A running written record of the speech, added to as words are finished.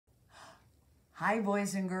Hi,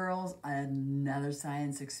 boys and girls. Another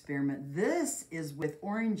science experiment. This is with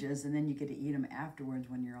oranges, and then you get to eat them afterwards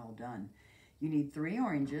when you're all done. You need 3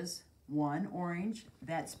 oranges, 1 orange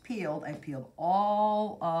that's peeled. I peeled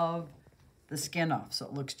all of the skin off, so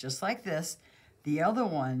it looks just like this. The other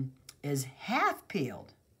one is half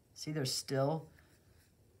peeled. See, there's still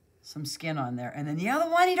some skin on there. And then the other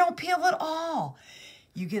one, you don't peel at all.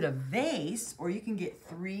 You get a vase, or you can get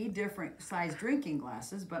 3 different size drinking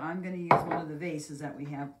glasses, but I'm going to use one of the vases that we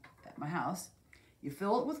have at my house. You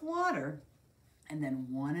fill it with water, and then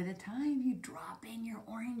one at a time, you drop in your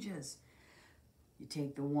oranges. You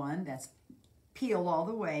take the one that's peeled all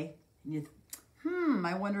the way, and you,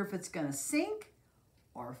 I wonder if it's going to sink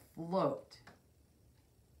or float.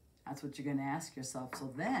 That's what you're going to ask yourself.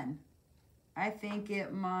 So then, I think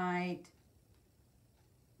it might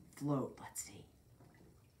float. Let's see.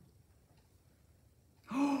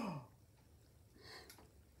 It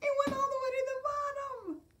went all the way to the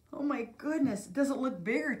bottom. Oh my goodness. Does it look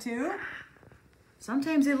bigger too?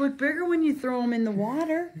 Sometimes they look bigger when you throw them in the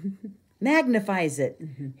water. Magnifies it.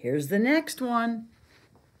 Here's the next one.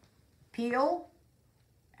 Peel.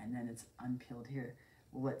 And then it's unpeeled here.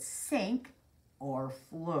 Will it sink or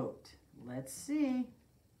float? Let's see.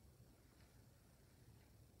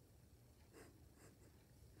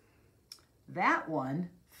 That one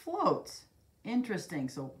floats. Interesting.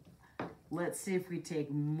 So let's see if we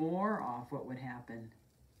take more off, what would happen.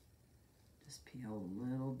 Just peel a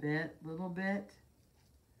little bit, little bit.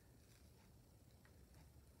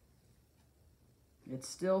 It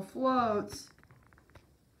still floats.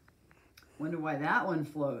 Wonder why that one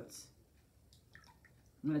floats.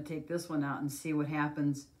 I'm going to take this one out and see what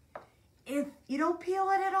happens if you don't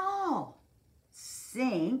peel it at all.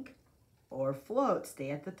 Sink or float.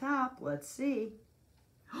 Stay at the top. Let's see.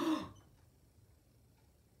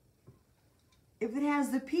 If it has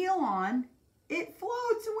the peel on, it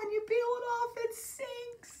floats, and when you peel it off, it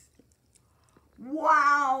sinks.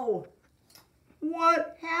 Wow!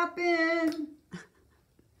 What happened?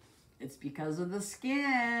 It's because of the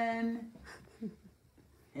skin.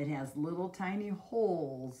 It has little tiny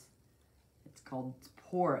holes. It's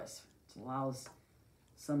porous. It allows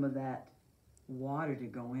some of that water to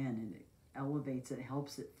go in, and it elevates it,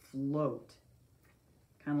 helps it float.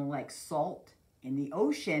 Kind of like salt in the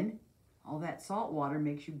ocean. All that salt water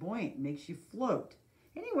makes you buoyant, makes you float.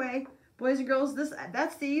 Anyway, boys and girls,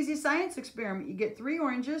 that's the easy science experiment. You get 3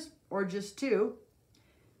 oranges, or just 2.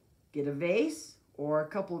 Get a vase or a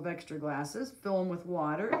couple of extra glasses, fill them with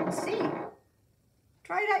water, and see.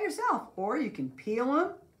 Try it out yourself. Or you can peel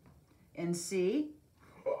them and see.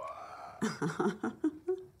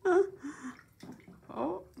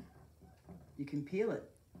 Oh, you can peel it.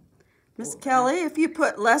 Miss Kelly, if you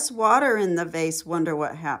put less water in the vase, wonder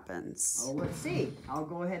what happens. Oh, let's see. I'll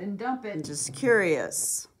go ahead and dump it. I'm just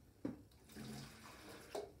curious.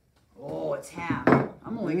 Oh, it's half.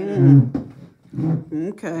 I'm only gonna...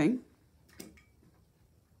 Okay.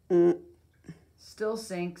 Still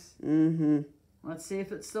sinks. Let's see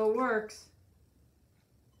if it still works.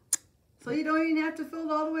 So you don't even have to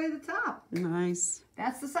fill it all the way to the top. Nice.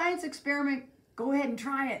 That's the science experiment. Go ahead and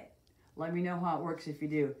try it. Let me know how it works if you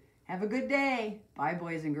do. Have a good day. Bye,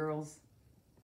 boys and girls.